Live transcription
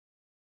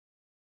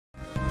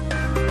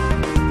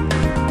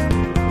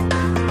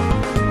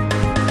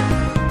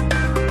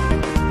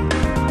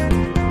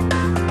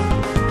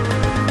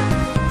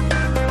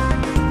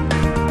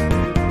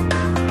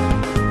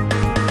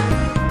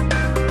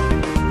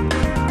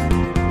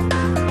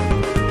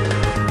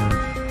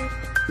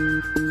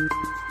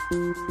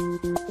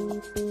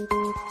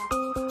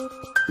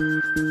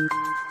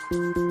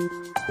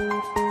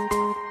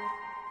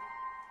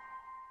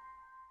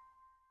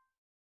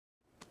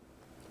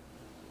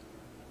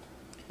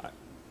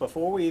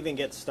before we even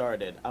get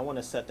started, I want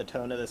to set the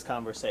tone of this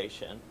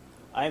conversation.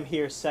 I'm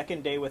here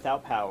second day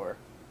without power.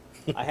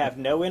 I have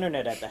no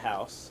internet at the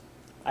house.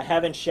 I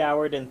haven't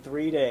showered in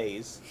 3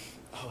 days.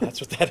 Oh,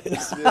 that's what that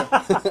is.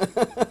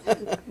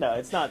 No,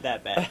 it's not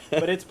that bad,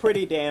 but it's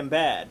pretty damn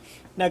bad.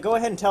 Now go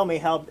ahead and tell me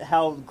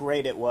how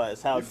great it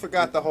was. How You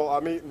forgot the whole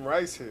I'm eating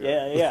rice here.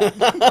 Yeah,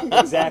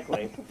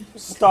 exactly.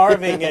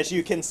 Starving, as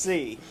you can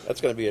see.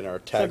 That's going to be in our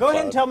tag. So go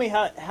ahead and tell me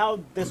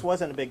how this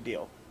wasn't a big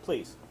deal,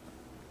 please.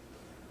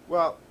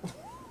 Well,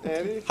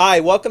 Andy. Hi,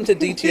 welcome to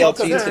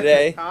DTLT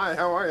today. Hi,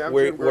 how are you?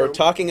 I'm We're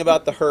talking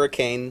about the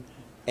hurricane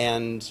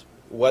and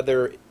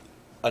whether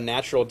a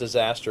natural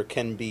disaster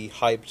can be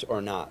hyped or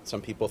not.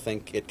 Some people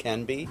think it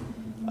can be.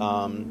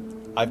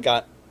 I've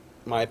got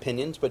my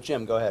opinions, but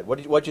Jim, go ahead.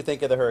 What'd you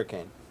think of the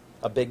hurricane?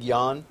 A big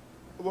yawn?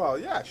 Well,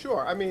 yeah,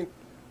 sure. I mean,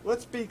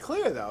 let's be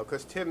clear, though,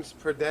 because Tim's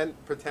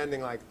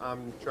pretending like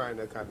I'm trying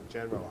to kind of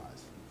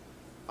generalize.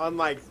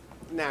 Unlike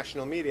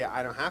national media,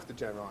 I don't have to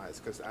generalize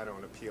because I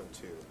don't appeal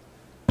to...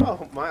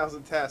 Oh, Miles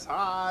and Tess,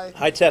 hi.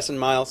 Hi, Tess and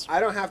Miles.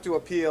 I don't have to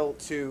appeal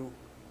to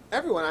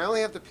everyone. I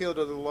only have to appeal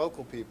to the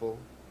local people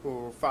who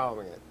were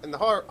following it. And the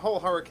whole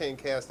hurricane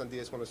cast on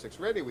DS-106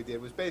 Radio we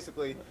did was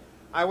basically,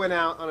 I went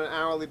out on an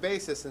hourly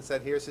basis and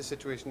said, here's the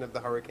situation of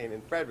the hurricane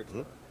in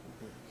Fredericksburg.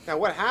 Now,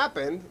 what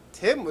happened,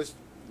 Tim was,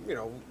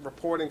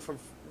 reporting from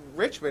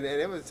Richmond,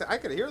 and I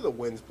could hear the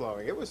winds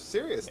blowing. It was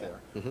serious there.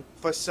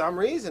 For some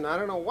reason, I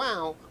don't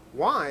know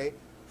why,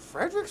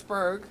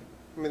 Fredericksburg,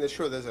 I mean,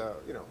 sure, there's a,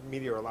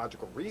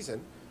 meteorological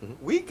reason,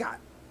 we got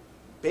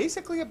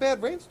basically a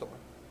bad rainstorm.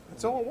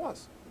 That's all it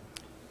was.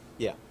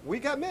 Yeah. We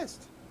got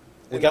missed.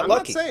 We got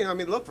lucky. I'm not saying, I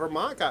mean, look,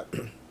 Vermont got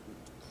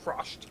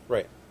crushed.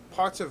 Right.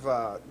 Parts of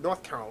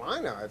North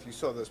Carolina, if you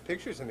saw those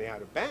pictures in the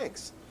Outer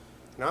Banks,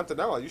 not to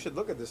know, you should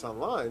look at this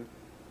online,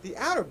 the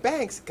Outer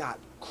Banks got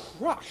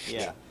crushed.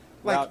 Yeah.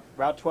 Like,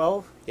 Route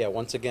 12? Yeah,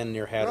 once again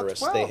near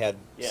Hatteras, Route they 12. had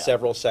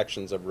several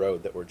sections of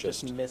road that were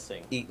just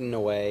missing, eaten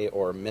away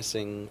or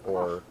missing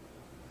or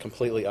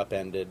completely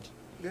upended.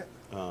 Yeah.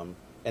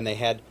 And they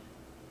had,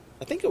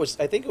 I think it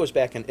was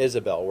back in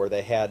Isabel where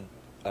they had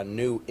a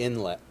new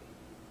inlet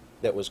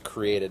that was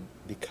created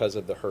because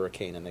of the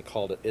hurricane, and they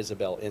called it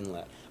Isabel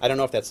Inlet. I don't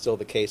know if that's still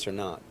the case or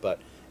not,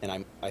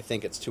 and I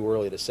think it's too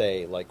early to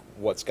say like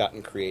what's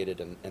gotten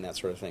created and that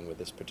sort of thing with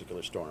this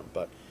particular storm.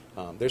 But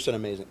there's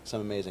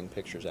some amazing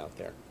pictures out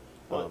there.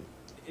 Well,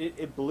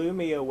 it blew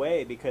me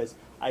away because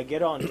I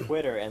get on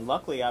Twitter, and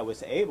luckily I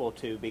was able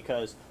to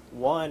because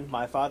one,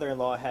 my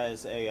father-in-law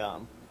has a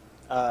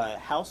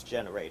house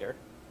generator,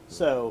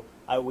 so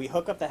we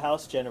hook up the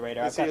house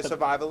generator. Is he a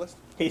survivalist?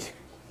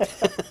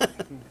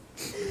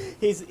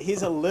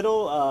 He's a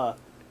little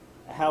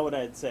how would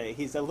I say?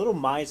 He's a little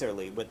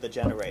miserly with the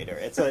generator.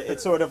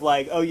 It's sort of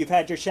like, oh, you've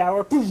had your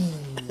shower.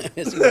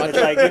 It's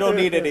like you don't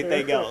need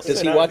anything else.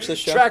 Does he watch the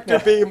show? Tractor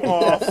beam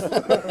off.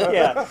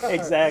 Yeah,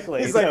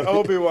 exactly. He's like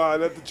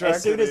Obi-Wan at the tractor.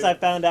 As soon as I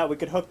found out we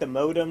could hook the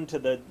modem to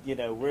the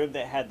room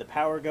that had the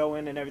power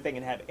going and everything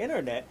and have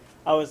internet,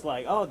 I was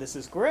like, oh, this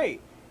is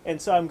great. And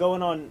so I'm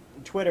going on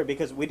Twitter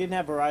because we didn't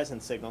have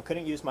Verizon signal.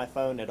 Couldn't use my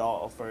phone at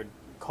all for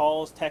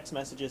calls, text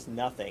messages,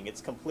 nothing.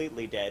 It's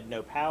completely dead.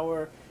 No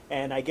power.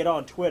 And I get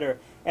on Twitter,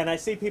 and I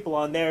see people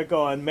on there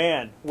going,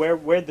 man,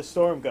 where'd the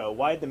storm go?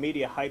 Why'd the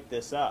media hype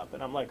this up?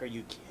 And I'm like, are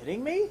you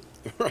kidding me?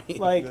 Right.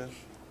 Like,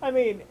 I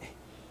mean,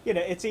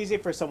 it's easy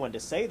for someone to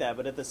say that,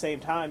 but at the same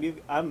time,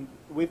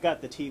 we've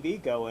got the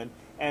TV going,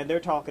 and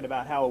they're talking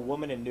about how a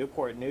woman in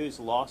Newport News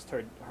lost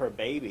her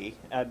baby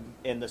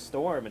in the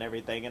storm and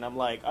everything. And I'm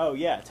like, oh,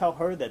 yeah, tell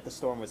her that the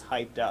storm was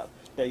hyped up.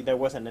 There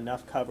wasn't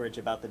enough coverage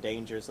about the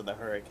dangers of the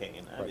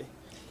hurricane. Right. I mean,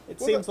 it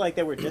seems like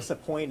they were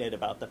disappointed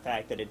about the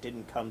fact that it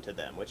didn't come to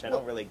them, which I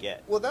don't really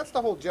get. Well, that's the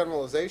whole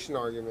generalization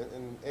argument,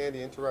 and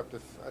Andy, interrupt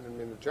if I didn't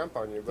mean to jump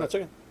on you. But That's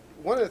okay.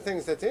 one of the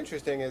things that's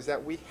interesting is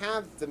that we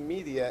have the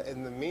media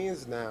and the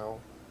means now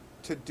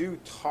to do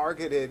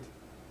targeted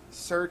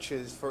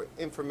searches for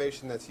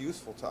information that's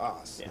useful to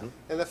us. Yeah.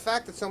 And the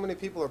fact that so many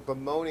people are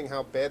bemoaning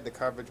how bad the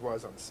coverage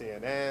was on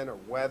CNN or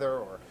weather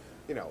or,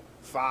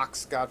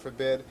 Fox, God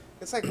forbid,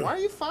 it's like, why are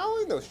you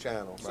following those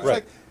channels? It's Right.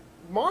 like,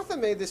 Martha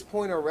made this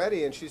point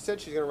already, and she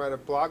said she's going to write a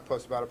blog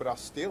post about it, but I'll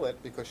steal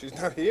it because she's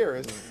not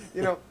here.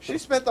 She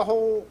spent the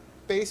whole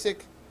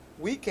basic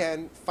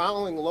weekend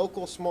following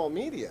local small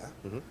media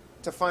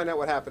to find out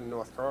what happened in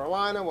North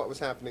Carolina, what was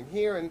happening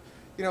here, and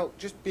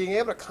just being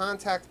able to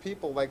contact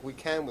people like we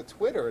can with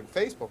Twitter and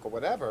Facebook or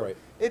whatever. Right.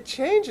 It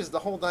changes the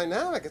whole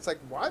dynamic. It's like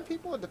why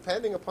people are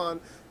depending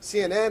upon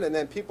CNN and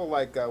then people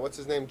like what's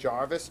his name,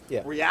 Jarvis,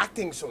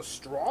 reacting so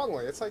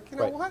strongly. It's like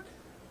what?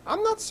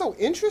 I'm not so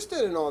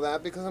interested in all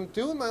that because I'm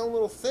doing my own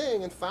little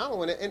thing and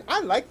following it. And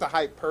I like the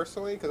hype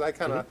personally because I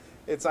kind of,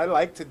 I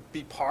like to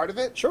be part of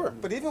it. Sure.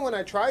 But even when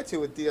I tried to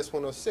with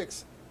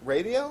DS-106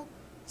 radio,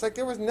 it's like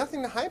there was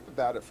nothing to hype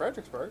about at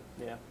Fredericksburg.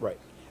 Yeah. Right.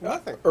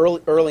 Nothing.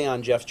 Early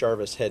on, Jeff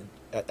Jarvis had,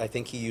 I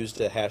think he used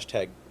a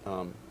hashtag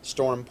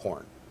storm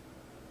porn.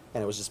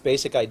 And it was this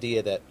basic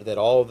idea that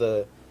all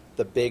the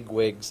big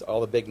wigs, all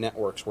the big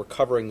networks were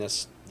covering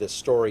this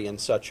story in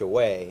such a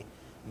way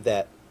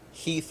that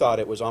he thought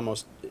it was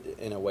almost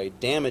in a way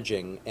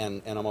damaging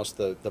and almost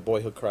the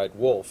boy who cried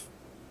wolf,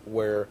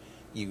 where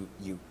you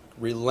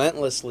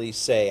relentlessly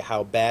say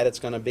how bad it's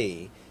going to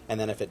be, and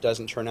then if it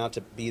doesn't turn out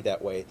to be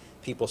that way,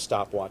 people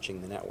stop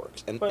watching the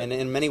networks. And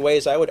in many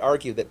ways, I would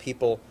argue that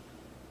people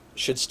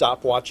should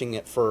stop watching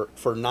it for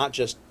not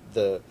just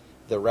the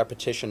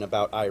repetition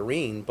about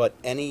Irene, but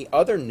any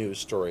other news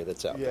story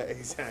that's out there. Yeah,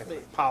 exactly.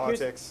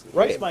 Politics.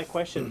 Here's my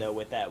question, though,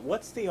 with that.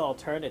 What's the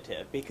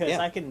alternative? Because Yeah.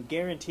 I can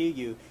guarantee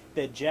you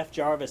that Jeff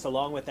Jarvis,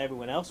 along with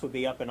everyone else, would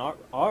be up in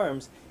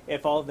arms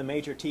if all of the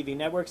major TV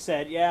networks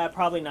said, yeah,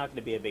 probably not going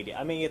to be a big deal.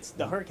 I mean, it's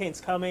the hurricane's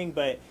coming,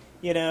 but,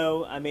 you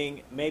know, I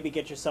mean, maybe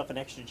get yourself an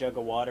extra jug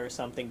of water or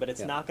something, but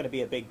it's not going to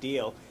be a big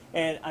deal.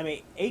 And, I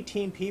mean,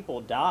 18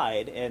 people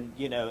died, and,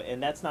 you know,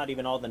 and that's not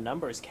even all the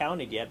numbers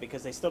counted yet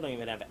because they still don't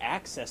even have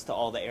access to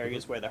all the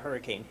areas where the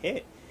hurricane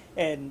hit.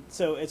 And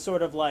so it's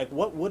sort of like,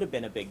 what would have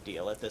been a big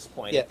deal at this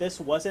point? Yeah. If this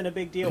wasn't a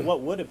big deal,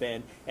 what would have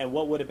been? And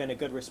what would have been a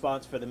good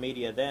response for the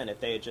media then if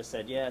they had just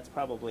said, yeah, it's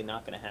probably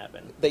not going to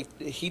happen?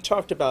 He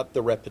talked about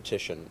the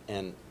repetition,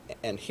 and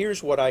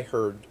here's what I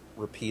heard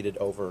repeated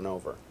over and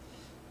over.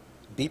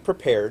 Be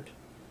prepared,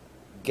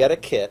 get a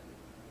kit,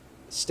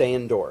 stay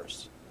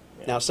indoors.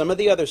 Yeah. Now, some of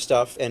the other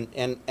stuff,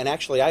 and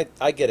actually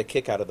I get a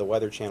kick out of the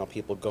Weather Channel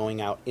people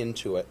going out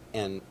into it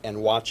and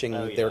watching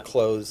their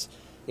clothes,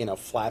 you know,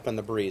 flap in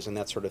the breeze and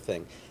that sort of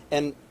thing.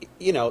 And,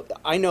 you know,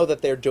 I know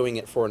that they're doing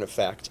it for an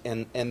effect,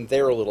 and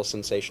they're a little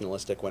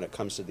sensationalistic when it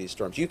comes to these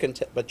storms.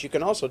 But you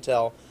can also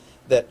tell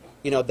that,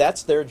 you know,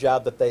 that's their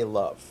job that they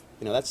love.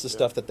 You know, that's the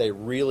stuff that they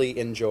really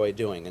enjoy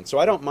doing. And so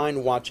I don't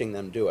mind watching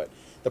them do it.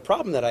 The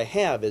problem that I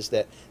have is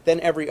that then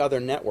every other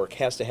network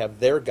has to have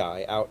their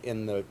guy out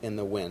in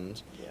the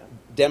wind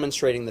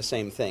demonstrating the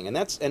same thing. And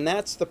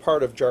that's the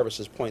part of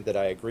Jarvis's point that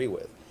I agree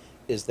with,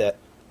 is that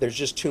there's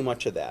just too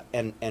much of that.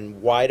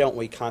 And why don't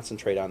we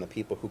concentrate on the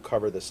people who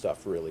cover this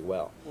stuff really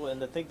well? Well,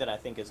 and the thing that I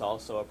think is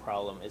also a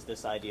problem is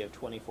this idea of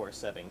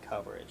 24/7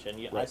 coverage.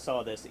 And I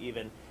saw this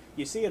even,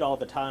 you see it all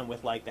the time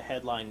with like the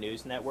headline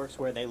news networks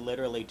where they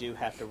literally do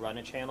have to run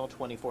a channel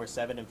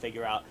 24/7 and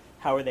figure out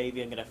how are they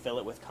even going to fill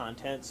it with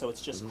content. So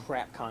it's just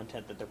crap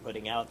content that they're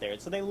putting out there.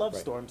 And so they love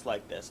storms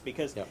like this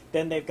because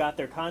then they've got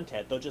their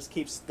content. They'll just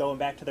keep going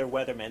back to their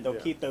weathermen. They'll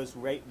keep those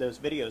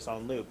videos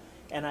on loop.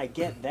 And I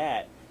get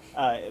that.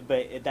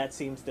 But that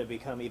seems to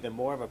become even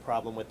more of a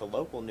problem with the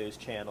local news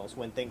channels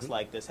when things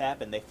like this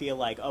happen. They feel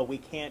like, oh, we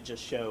can't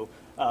just show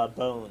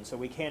Bones, or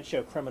we can't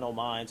show Criminal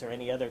Minds, or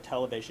any other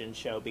television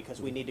show because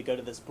we need to go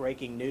to this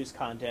breaking news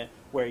content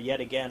where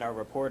yet again our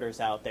reporters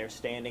out there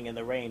standing in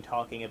the rain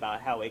talking about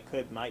how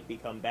it might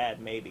become bad,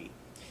 maybe.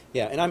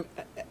 Yeah, and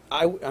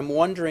I'm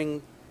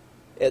wondering,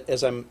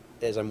 as I'm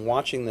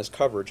watching this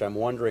coverage, I'm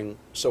wondering,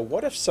 so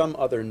what if some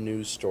other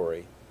news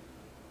story,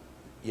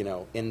 you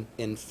know,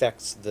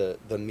 infects the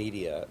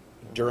media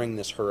during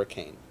this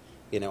hurricane?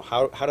 You know,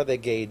 how do they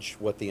gauge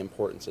what the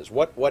importance is?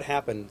 What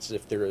happens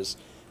if there is,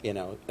 you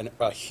know,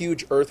 a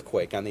huge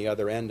earthquake on the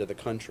other end of the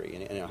country?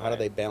 And, you know, how do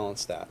they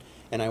balance that?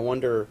 And I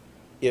wonder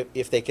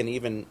if they can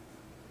even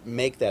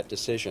make that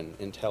decision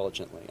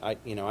intelligently. I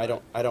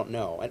don't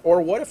know. And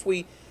or what if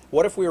we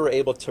were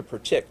able to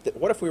predict that?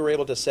 What if we were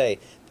able to say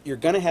you're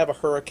going to have a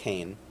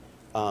hurricane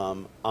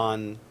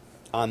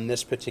on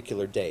this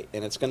particular date,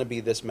 and it's going to be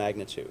this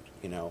magnitude,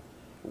 you know,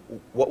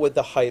 what would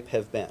the hype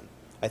have been?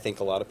 I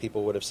think a lot of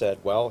people would have said,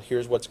 well,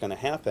 here's what's going to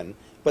happen,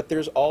 but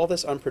there's all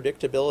this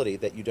unpredictability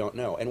that you don't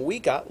know. And we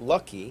got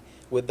lucky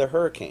with the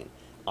hurricane.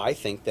 I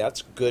think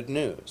that's good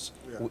news.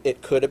 Yeah.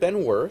 It could have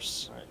been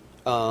worse,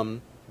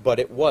 but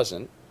it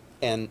wasn't,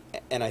 and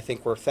I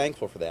think we're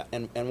thankful for that.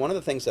 And one of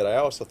the things that I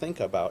also think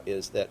about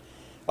is that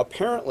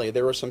apparently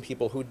there were some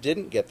people who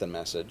didn't get the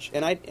message,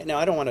 and I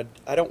don't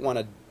want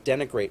to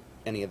denigrate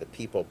any of the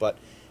people, but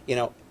you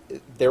know,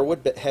 there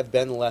would have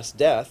been less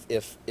death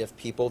if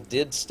people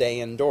did stay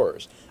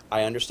indoors.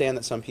 I understand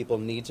that some people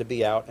need to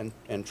be out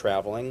and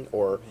traveling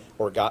or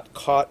got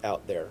caught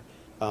out there,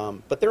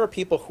 but there are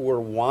people who are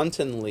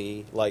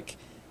wantonly like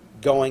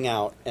going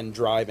out and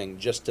driving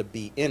just to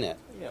be in it.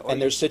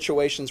 And there's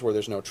situations where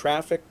there's no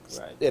traffic,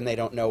 and they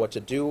don't know what to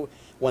do.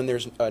 When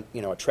there's a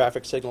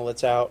traffic signal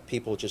that's out,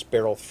 people just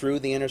barrel through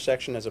the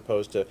intersection as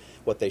opposed to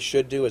what they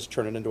should do is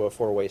turn it into a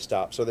four-way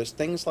stop. So there's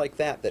things like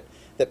that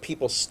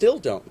people still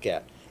don't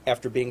get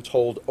after being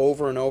told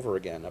over and over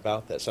again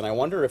about this. And I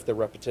wonder if the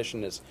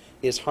repetition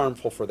is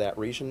harmful for that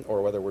reason,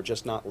 or whether we're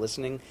just not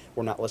listening.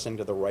 We're not listening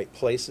to the right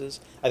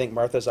places. I think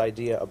Martha's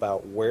idea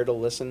about where to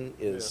listen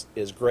is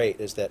great,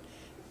 is that,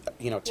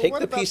 you know, take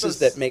the pieces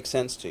that make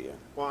sense to you.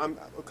 Well,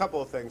 a couple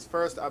of things.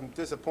 First, I'm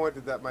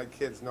disappointed that my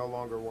kids no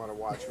longer want to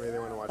watch me. They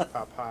want to watch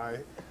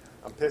Popeye.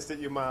 I'm pissed at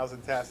you, Miles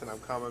and Tess, and I'm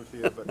coming for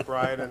you. But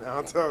Brian and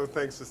Alto,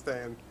 thanks for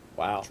staying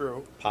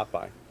true.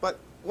 Popeye. But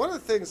one of the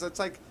things that's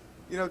like,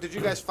 you know, did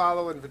you guys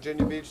follow in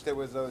Virginia Beach there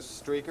was those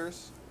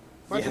streakers?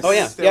 Oh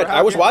yeah,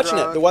 I was watching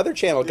it. The Weather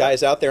Channel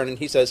guy's out there, and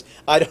he says,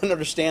 "I don't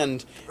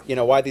understand, you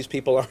know, why these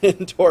people aren't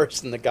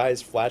indoors." And the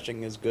guy's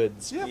flashing his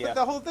goods. Yeah, but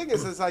the whole thing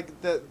is like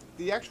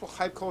the actual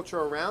hype culture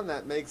around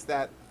that makes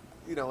that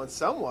and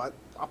somewhat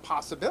a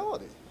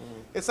possibility.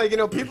 It's like,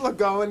 people are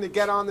going to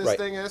get on this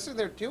thing, and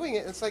they're doing it.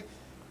 And it's like,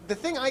 the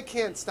thing I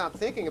can't stop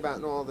thinking about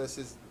in all this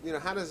is,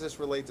 how does this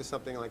relate to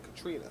something like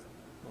Katrina?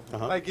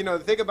 Like,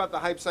 think about the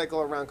hype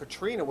cycle around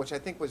Katrina, which I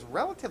think was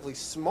relatively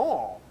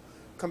small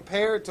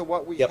compared to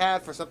what we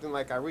had for something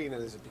like Irene.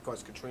 And is it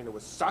because Katrina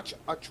was such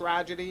a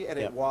tragedy, and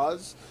it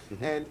was?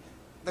 And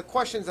the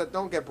questions that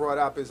don't get brought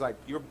up is like,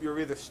 you're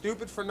either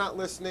stupid for not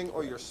listening,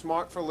 or you're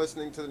smart for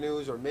listening to the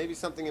news, or maybe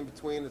something in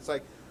between. It's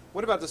like,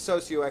 what about the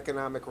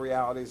socioeconomic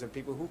realities of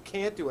people who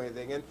can't do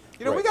anything? And,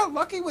 we got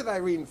lucky with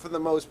Irene for the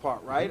most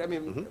part, right? I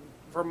mean,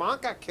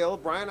 Vermont got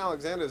killed. Brian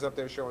Alexander's up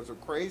there showing some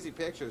crazy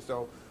pictures,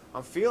 so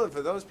I'm feeling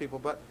for those people.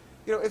 But,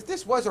 if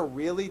this was a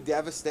really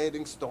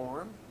devastating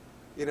storm,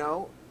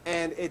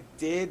 and it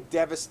did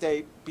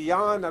devastate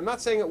beyond, I'm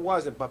not saying it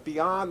wasn't, but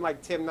beyond,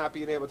 like, Tim not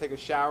being able to take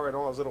a shower and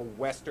all his little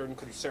Western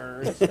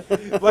concerns.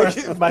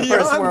 Like, my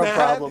first world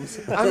problems.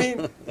 I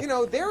mean,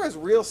 there is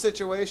real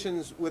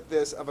situations with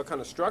this of a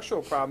kind of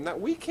structural problem that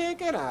we can't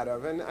get out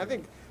of. And I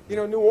think,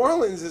 New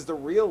Orleans is the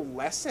real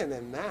lesson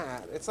in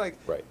that. It's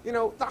like,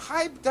 the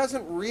hype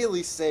doesn't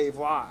really save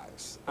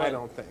lives, I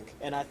don't think.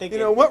 And I think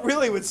what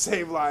really would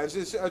save lives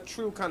is a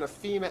true kind of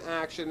FEMA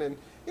action, and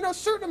a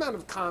certain amount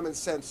of common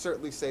sense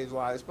certainly saves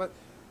lives, but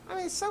I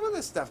mean, some of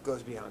this stuff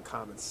goes beyond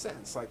common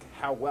sense, like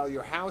how well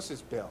your house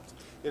is built,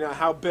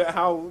 how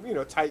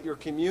tight your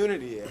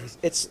community is.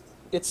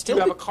 It's still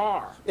you have a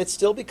car. It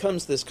still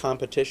becomes this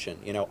competition.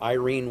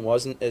 Irene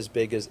wasn't as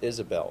big as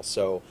Isabel,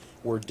 so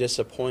we're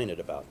disappointed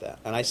about that,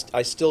 and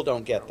I still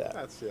don't get that.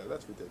 That's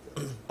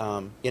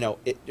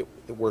ridiculous.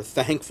 We're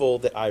thankful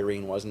that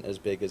Irene wasn't as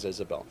big as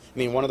Isabel. I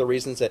mean, one of the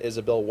reasons that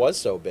Isabel was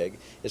so big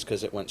is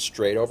because it went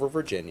straight over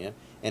Virginia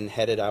and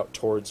headed out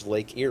towards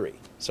Lake Erie,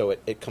 so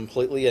it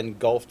completely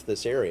engulfed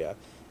this area.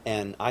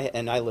 And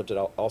I lived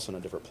also in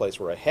a different place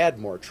where I had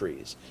more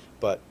trees,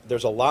 but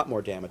there's a lot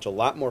more damage, a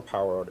lot more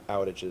power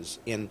outages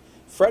in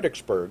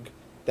Fredericksburg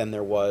than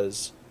there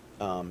was,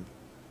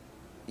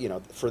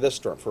 for this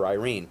storm, for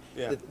Irene.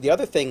 Yeah. The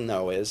other thing,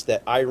 though, is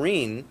that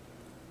Irene,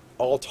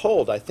 all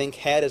told, I think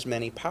had as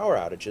many power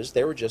outages.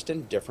 They were just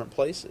in different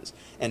places.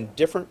 And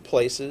different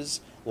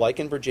places, like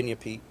in Virginia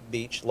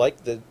Beach,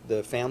 like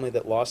the family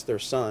that lost their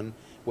son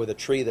with a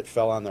tree that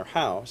fell on their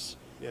house,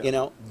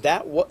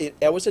 that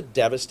was a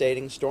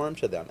devastating storm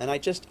to them. And I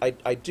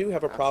do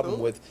have a problem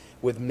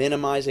with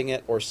minimizing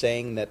it or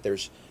saying that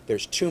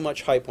there's too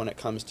much hype when it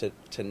comes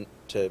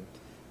to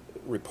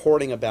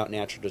reporting about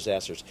natural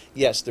disasters.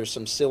 Yes, there's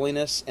some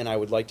silliness, and I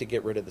would like to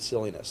get rid of the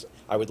silliness.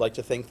 I would like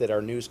to think that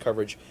our news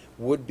coverage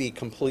would be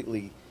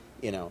completely,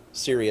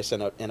 serious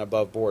and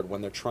above board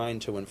when they're trying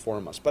to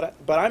inform us. But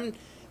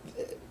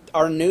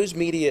our news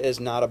media is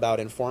not about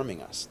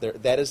informing us.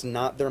 That is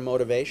not their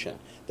motivation.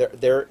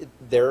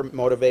 Their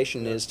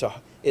motivation is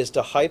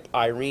to hype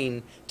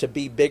Irene to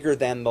be bigger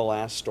than the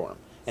last storm,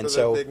 and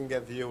so that they can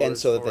get viewers. And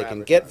so that they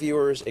can get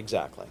viewers,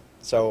 exactly.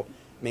 So,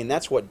 I mean,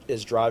 that's what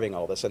is driving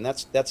all this, and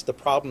that's the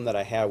problem that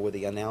I have with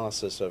the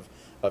analysis of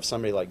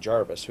somebody like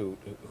Jarvis, who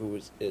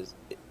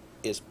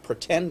is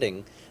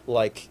pretending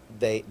like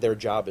their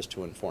job is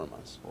to inform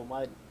us.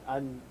 Well,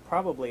 I'm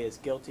probably as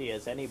guilty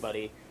as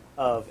anybody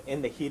of,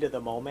 in the heat of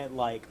the moment,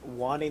 like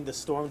wanting the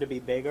storm to be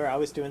bigger. I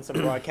was doing some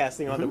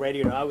broadcasting on the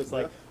radio, and I was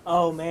like,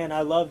 oh man,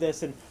 I love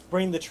this, and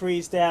bring the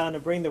trees down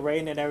and bring the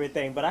rain and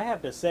everything. But I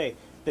have to say,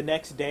 the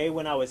next day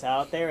when I was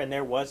out there and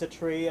there was a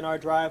tree in our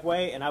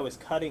driveway and I was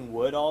cutting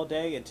wood all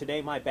day, and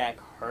today my back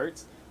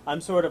hurts,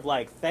 I'm sort of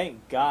like,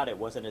 thank God it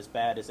wasn't as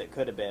bad as it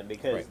could have been,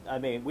 because, I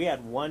mean, we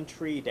had one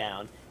tree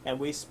down and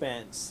we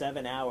spent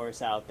 7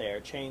 hours out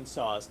there,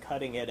 chainsaws,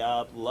 cutting it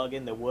up,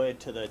 lugging the wood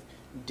to the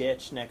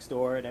ditch next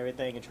door and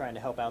everything, and trying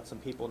to help out some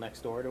people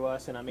next door to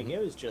us. And I mean, it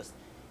was just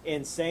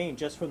insane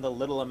just from the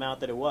little amount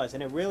that it was.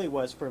 And it really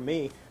was, for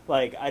me,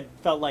 like, I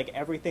felt like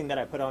everything that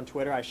I put on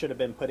Twitter I should have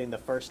been putting the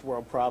first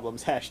world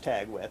problems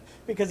hashtag with,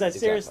 because I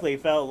seriously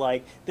felt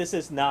like this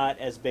is not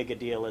as big a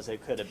deal as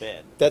it could have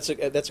been. That's a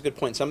good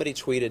point. Somebody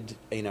tweeted,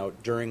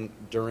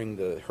 during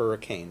the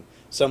hurricane,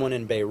 someone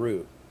in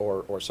Beirut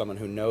or someone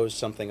who knows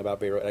something about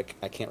Beirut,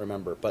 I can't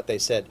remember, but they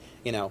said,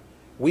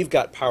 we've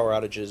got power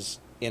outages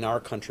in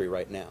our country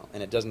right now,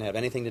 and it doesn't have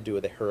anything to do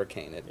with a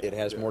hurricane. It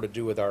has more to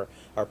do with our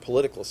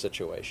political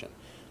situation.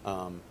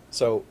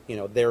 So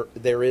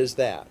there is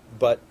that,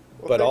 but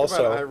think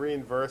also about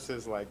Irene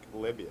versus like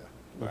Libya.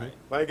 Right.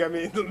 Like, I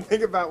mean,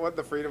 think about what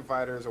the freedom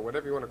fighters, or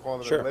whatever you want to call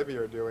them, in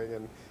Libya are doing,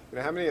 and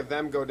how many of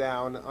them go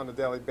down on a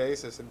daily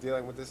basis and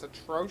dealing with this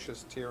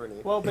atrocious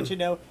tyranny. Well, but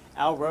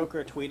Al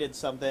Roker tweeted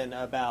something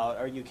about,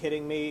 are you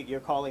kidding me? You're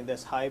calling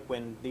this hype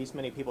when these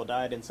many people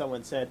died, and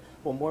someone said,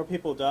 well, more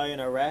people die in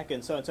Iraq,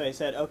 and so I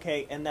said,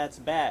 okay, and that's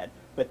bad,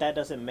 but that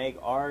doesn't make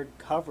our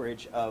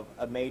coverage of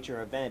a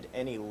major event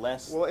any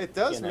less. Well, it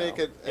does make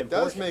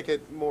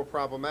it more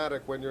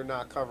problematic when you're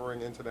not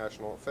covering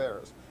international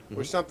affairs,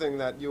 which is something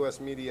that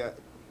U.S. media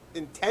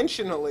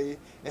intentionally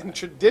and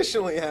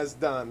traditionally has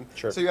done.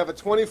 Sure. So you have a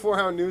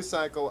 24-hour news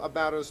cycle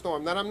about a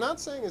storm that I'm not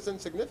saying is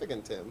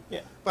insignificant, Tim.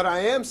 Yeah. But I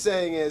am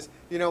saying is,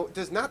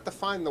 does not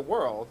define the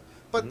world.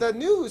 But the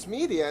news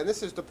media, and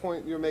this is the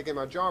point you're making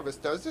about Jarvis,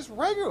 does this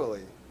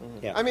regularly.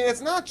 Yeah. I mean,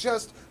 it's not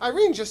just,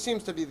 Irene just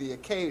seems to be the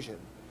occasion.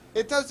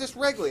 It does this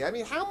regularly. I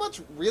mean, how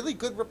much really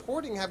good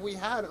reporting have we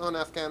had on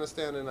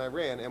Afghanistan and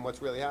Iran and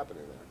what's really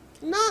happening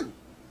there? None.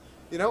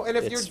 You know, and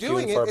if It's you're few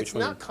doing and it, far it's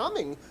between. not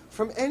coming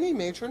from any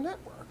major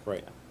network.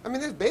 Right. I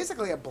mean, there's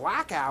basically a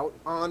blackout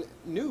on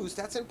news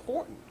that's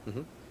important.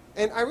 Mm-hmm.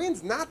 And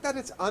Irene's not that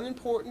it's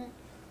unimportant,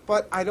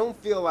 but I don't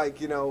feel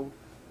like, you know,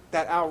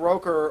 that Al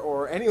Roker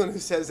or anyone who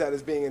says that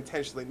is being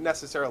intentionally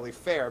necessarily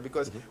fair,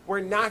 because we're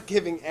not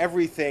giving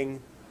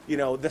everything, you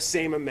know, the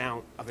same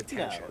amount of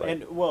attention. No.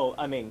 And, well,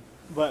 I mean,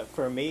 but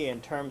for me, in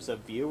terms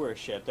of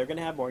viewership, they're going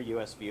to have more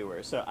U.S.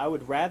 viewers. So I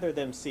would rather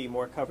them see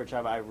more coverage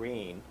of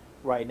Irene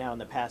right now in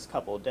the past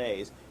couple of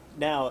days.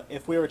 Now,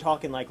 if we were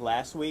talking like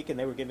last week and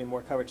they were giving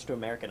more coverage to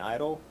American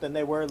Idol than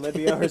they were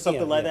Libya or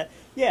something like that,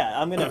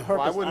 I'm going to purpose.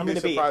 Well, I wouldn't I'm be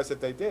gonna surprised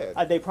if they did.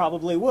 They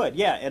probably would,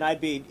 yeah, and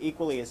I'd be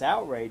equally as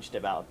outraged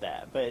about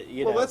that. But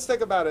Well, let's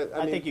think about it.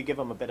 I think you give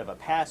them a bit of a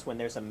pass when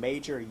there's a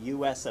major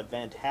U.S.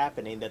 event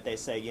happening that they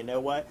say, you know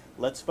what,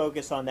 let's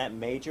focus on that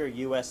major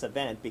U.S.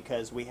 event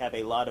because we have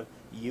a lot of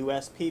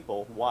U.S.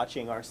 people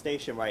watching our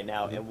station right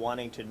now and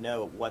wanting to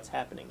know what's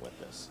happening with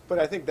this. But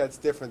I think that's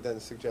different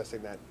than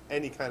suggesting that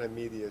any kind of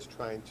media is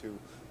trying to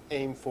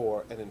aim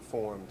for an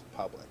informed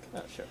public.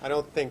 Oh, sure. I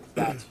don't think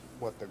that's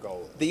what the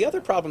goal is. The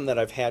other problem that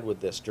I've had with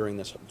this during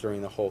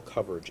the whole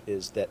coverage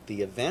is that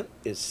the event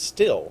is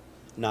still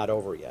not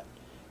over yet.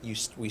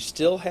 We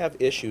still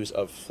have issues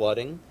of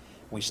flooding.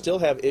 We still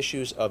have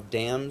issues of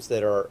dams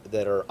that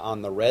are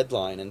on the red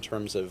line in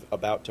terms of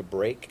about to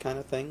break kind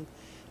of thing.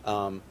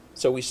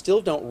 So we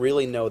still don't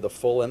really know the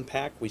full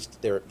impact.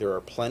 There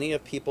are plenty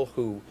of people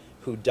who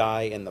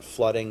die in the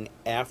flooding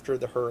after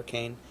the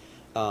hurricane.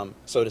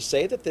 So to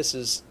say that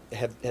this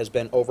has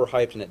been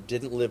overhyped and it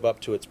didn't live up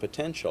to its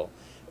potential,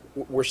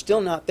 we're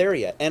still not there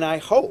yet. And I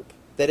hope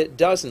that it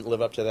doesn't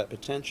live up to that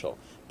potential.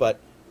 But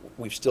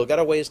we've still got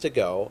a ways to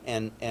go,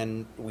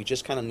 and we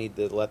just kind of need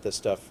to let this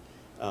stuff,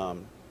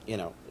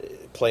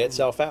 play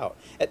itself out.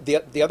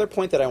 The other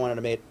point that I wanted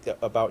to make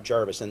about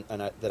Jarvis, and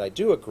that I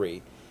do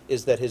agree,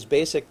 is that his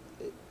basic,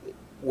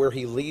 where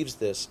he leaves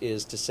this,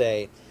 is to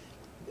say,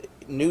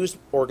 news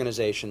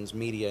organizations,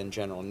 media in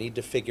general, need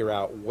to figure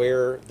out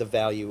where the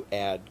value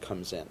add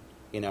comes in.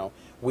 You know,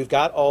 we've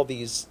got all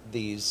these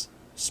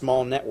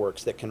small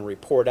networks that can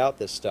report out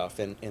this stuff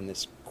in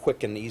this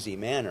quick and easy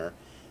manner.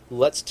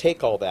 Let's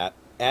take all that,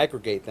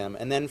 aggregate them,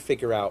 and then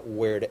figure out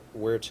where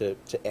to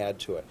add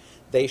to it.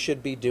 They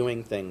should be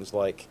doing things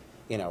like,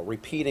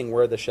 repeating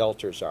where the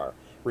shelters are,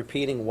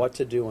 repeating what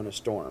to do in a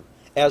storm,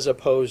 as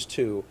opposed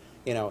to,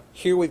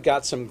 here we've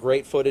got some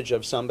great footage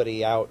of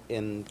somebody out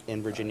in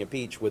Virginia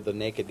Beach with the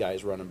naked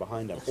guys running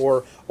behind them.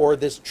 Or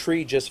this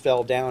tree just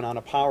fell down on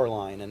a power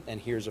line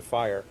and here's a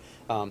fire.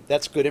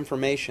 That's good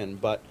information,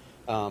 but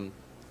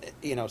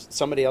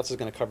somebody else is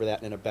going to cover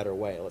that in a better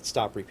way. Let's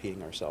stop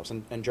repeating ourselves.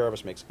 And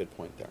Jarvis makes a good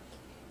point there.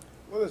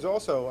 Well, there's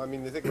also,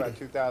 you think about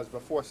 2000,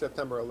 before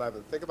September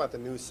 11th, think about the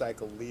news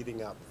cycle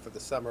leading up for the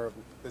summer of,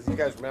 does you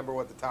guys remember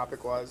what the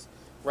topic was?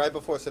 Right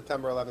before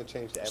September 11th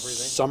changed everything.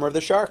 Summer of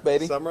the Shark,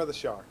 baby. Summer of the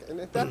Shark. And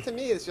that to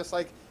me is just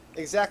like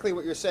exactly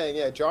what you're saying.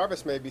 Yeah,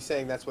 Jarvis may be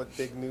saying that's what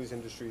big news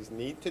industries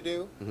need to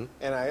do.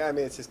 And I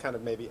mean, it's his kind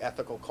of maybe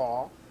ethical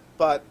call.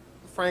 But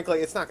frankly,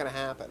 it's not going to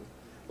happen.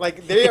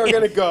 Like, they are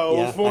going to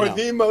go for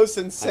the most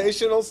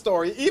sensational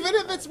story, even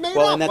if it's made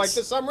up, like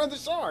the Summer of the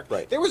Shark.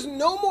 Right. There was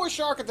no more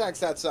shark attacks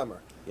that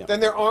summer than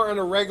there are on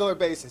a regular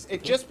basis.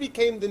 It just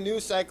became the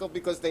news cycle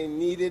because they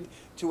needed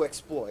to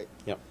exploit.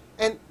 Yep.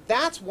 And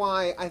that's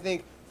why I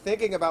think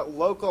thinking about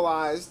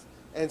localized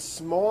and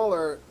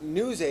smaller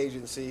news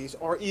agencies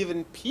or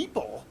even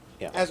people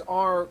as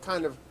our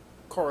kind of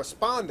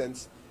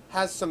correspondents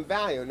has some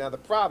value. Now, the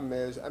problem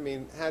is,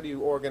 how do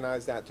you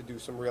organize that to do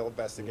some real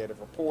investigative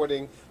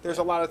reporting? There's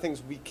a lot of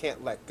things we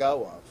can't let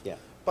go of. Yeah.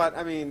 But,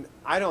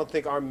 I don't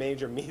think our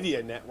major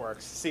media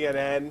networks,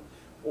 CNN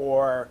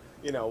or,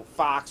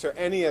 Fox or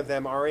any of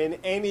them, are in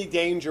any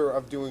danger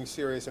of doing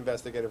serious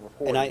investigative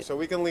reporting. So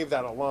we can leave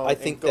that alone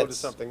and go to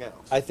something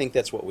else. I think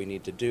that's what we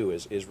need to do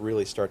is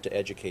really start to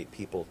educate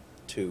people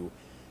to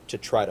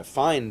try to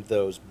find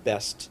those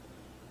best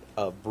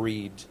of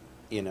breed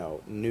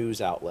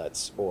news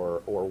outlets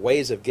or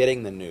ways of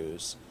getting the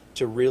news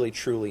to really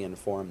truly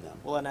inform them.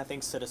 Well, and I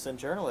think citizen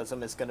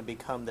journalism is going to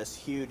become this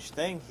huge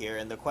thing here,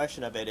 and the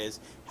question of it is,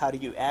 how do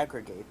you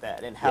aggregate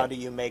that, and how do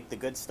you make the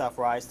good stuff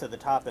rise to the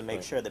top and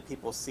make sure that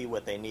people see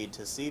what they need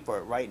to see for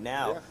it? Right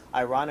now,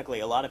 ironically,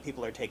 a lot of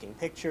people are taking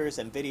pictures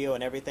and video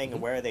and everything,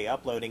 and where are they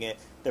uploading it?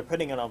 They're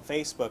putting it on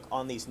Facebook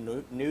on these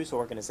news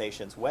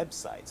organizations'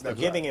 websites. They're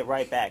giving it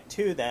right back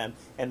to them,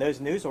 and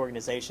those news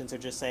organizations are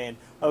just saying,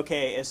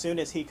 okay, as soon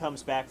as he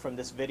comes back from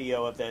this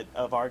video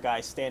of our guy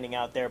standing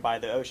out there by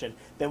the ocean,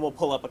 then we'll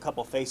pull up a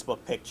couple Facebook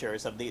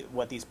pictures of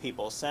what these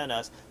people sent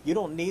us. You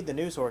don't need the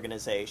news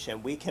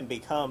organization. We can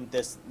become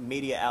this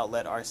media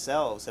outlet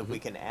ourselves if we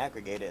can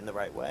aggregate it in the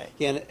right way.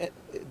 Yeah, and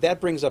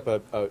that brings up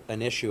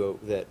an issue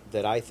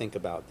that I think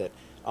about that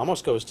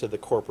almost goes to the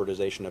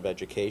corporatization of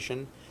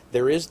education.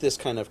 there is this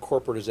kind of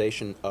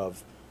corporatization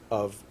of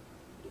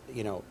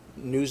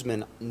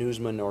newsman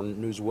or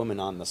newswoman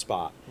on the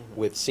spot.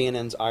 With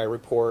CNN's I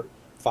Report,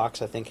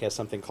 Fox I think has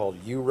something called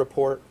You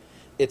Report.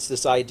 It's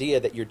this idea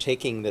that you're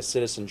taking the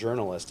citizen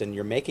journalist and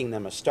you're making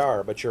them a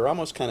star, but you're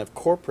almost kind of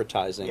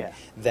corporatizing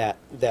that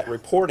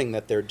reporting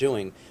that they're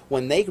doing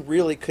when they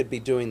really could be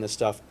doing the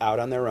stuff out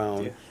on their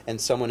own, and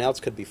someone else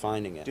could be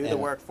finding it. Do the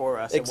work for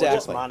us,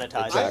 Exactly. and we'll just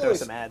monetize Exactly. and throw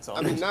some ads on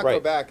I mean, it. not Right. go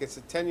back. It's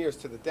 10 years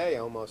to the day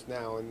almost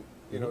now, and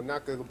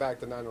not going to go back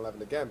to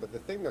 9/11 again. But the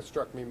thing that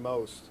struck me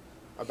most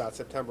about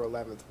September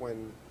 11th,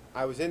 when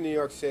I was in New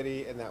York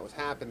City and that was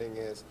happening,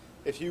 is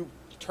if you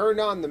turned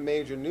on the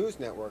major news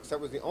networks, that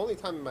was the only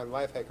time in my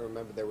life I can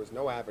remember there was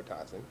no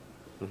advertising.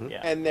 Yeah.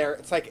 And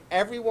it's like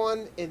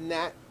everyone in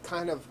that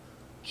kind of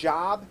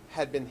job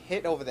had been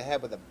hit over the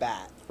head with a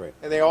bat. Right.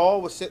 And they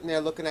all were sitting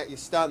there looking at you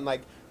stunned,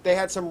 like they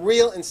had some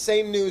real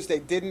insane news they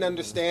didn't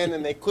understand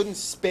and they couldn't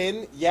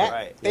spin yet.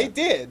 Right. They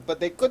did, but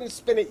they couldn't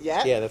spin it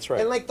yet. Yeah, that's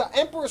right. And like the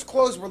Emperor's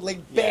clothes were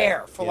laid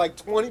bare for like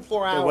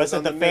 24 hours. It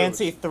wasn't on the the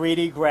fancy news.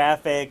 3D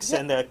graphics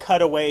and the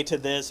cutaway to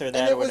this or that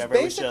And it or was whatever.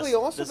 basically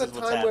also this the is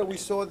what's time where we happening.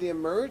 saw the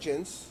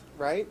emergence,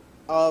 right,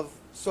 of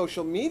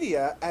social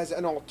media as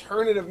an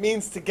alternative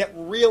means to get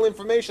real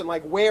information,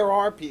 like where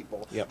are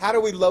people? Yep. How do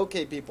we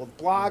locate people?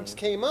 Blogs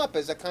came up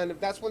as a kind of,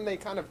 that's when they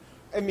kind of,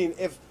 I mean,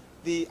 if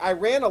the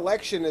Iran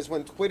election is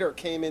when Twitter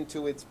came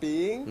into its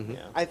being,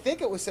 Yeah. I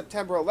think it was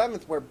September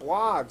 11th where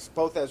blogs,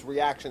 both as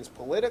reactions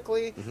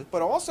politically,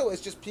 but also as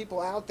just people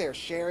out there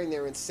sharing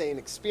their insane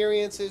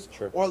experiences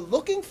Sure. or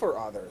looking for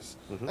others.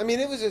 I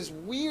mean, it was this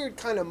weird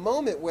kind of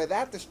moment where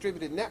that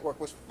distributed network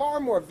was far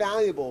more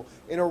valuable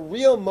in a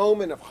real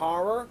moment of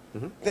horror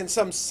than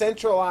some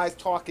centralized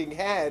talking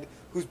head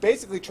who's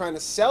basically trying to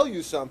sell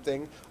you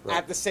something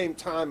at the same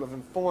time of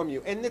inform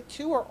you. And the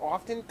two are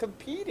often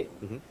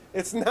competing.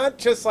 It's not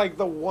just like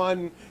the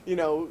one,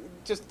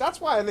 just that's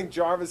why I think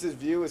Jarvis's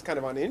view is kind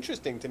of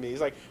uninteresting to me.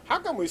 He's like, how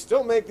come we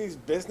still make these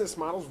business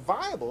models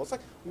viable? It's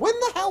like, when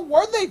the hell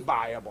were they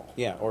viable?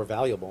 Yeah, or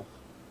valuable.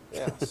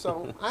 Yeah,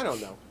 so I don't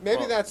know.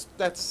 Maybe Well-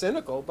 that's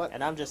cynical, but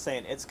And I'm just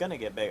saying, it's going to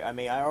get big. I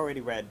mean, I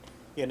already read,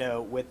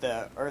 with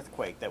the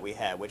earthquake that we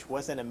had, which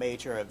wasn't a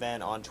major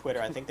event on Twitter,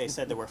 I think they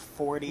said there were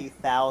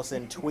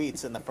 40,000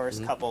 tweets in the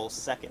first couple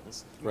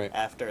seconds Right.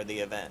 after the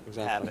event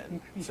Exactly.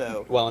 happened.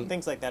 So Well, and-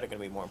 things like that are going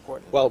to be more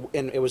important. Well,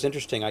 and it was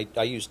interesting.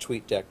 I use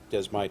TweetDeck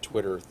as my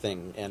Twitter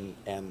thing,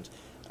 and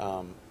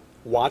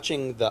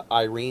watching the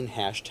Irene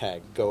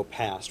hashtag go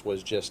past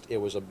was it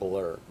was a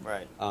blur.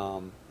 Right.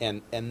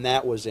 And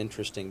that was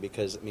interesting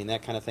because I mean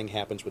that kind of thing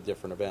happens with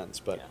different events.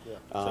 But Yeah.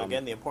 So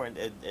again, the important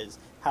is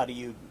how do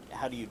you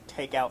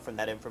take out from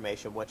that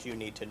information what you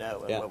need to know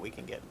and Yeah. what we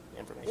can get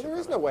information. well, there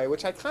is from no it. way,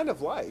 which I kind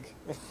of like.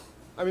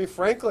 I mean,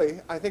 frankly,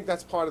 I think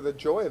that's part of the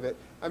joy of it.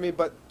 I mean,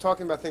 but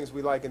talking about things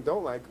we like and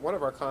don't like, one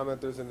of our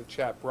commenters in the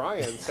chat,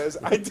 Brian, says,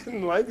 I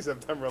didn't like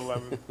September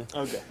 11th.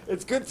 Okay.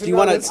 It's good to do you know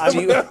want that to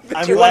someone out there-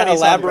 I'm do you glad want to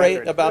he's on elaborate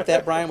record. about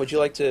that, Brian? Would you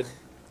like to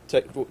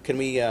can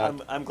we?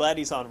 I'm glad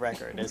he's on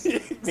record as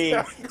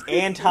being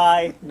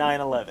anti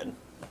 9/11.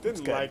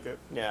 didn't good. like it.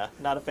 Yeah,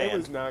 not a fan. It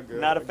was not good.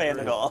 Not a I fan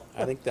agree. at all.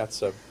 I think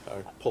that's a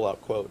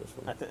pull-out quote.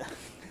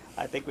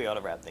 I think we ought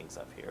to wrap things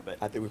up here. But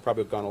I think we've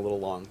probably gone a little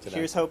long today.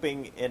 here's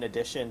hoping, in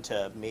addition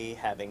to me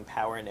having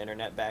power and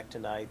internet back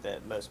tonight,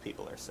 that most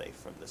people are safe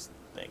from this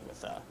thing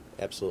with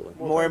Absolutely.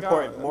 Well, more thank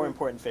important, God. more I mean-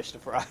 important fish to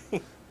fry.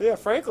 Yeah,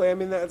 frankly, I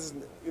mean, that's,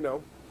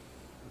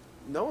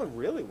 no one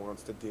really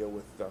wants to deal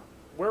with the...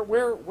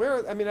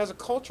 We're, I mean, as a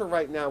culture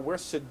right now, we're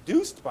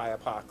seduced by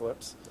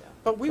apocalypse, Yeah.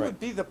 but we Right. would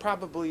be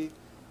probably,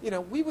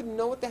 we wouldn't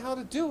know what the hell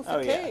to do if Oh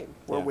it yeah, came.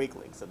 we're Yeah.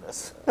 weaklings in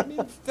this. I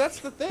mean, that's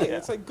the thing. Yeah.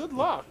 It's like, good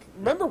luck.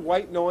 Remember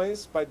White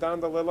Noise by Don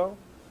DeLillo?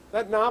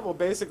 That novel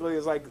basically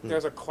is like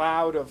there's a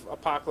cloud of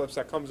apocalypse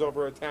that comes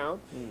over a town,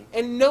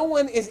 and no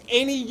one is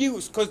any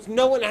use because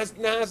no one has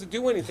to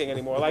do anything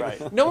anymore. Like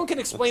Right. no one can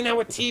explain how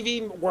a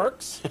TV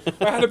works,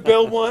 or how to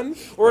build one,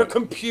 or a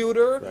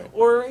computer, Right.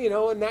 or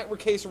in that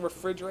case a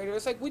refrigerator.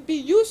 It's like we'd be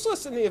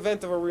useless in the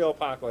event of a real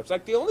apocalypse.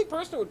 Like the only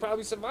person who would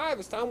probably survive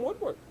is Tom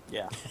Woodward.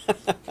 Yeah,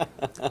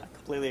 I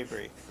completely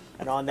agree.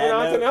 And on that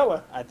And note,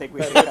 Antonella. I think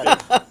we should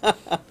cut it.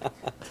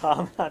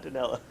 Tom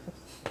Antonella.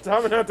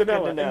 Tom and Good to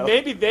Antonella. know. And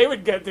maybe they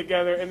would get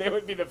together and they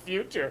would be the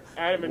future.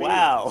 Adam and Eve.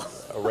 Wow.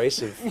 A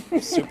race of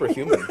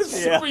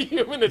superhumans. Yeah.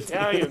 Superhuman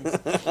Italians.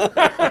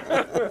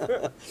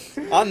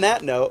 On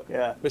that note,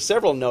 Yeah. with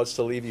several notes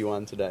to leave you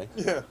on today.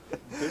 Yeah.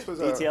 This was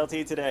a...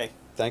 DTLT today.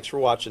 Thanks for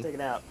watching.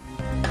 Taking out.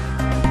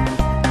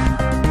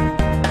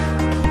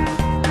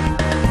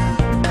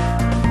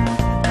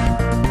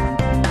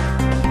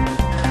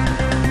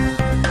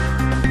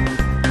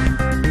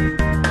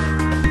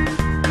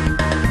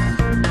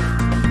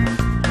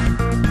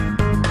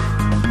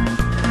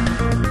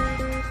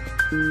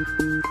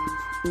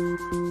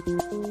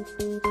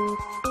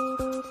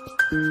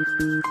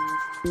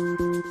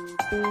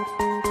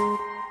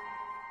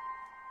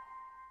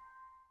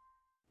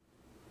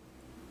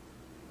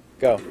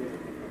 Go.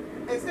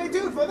 And stay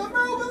tuned for the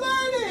mobile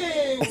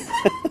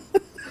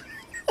learning!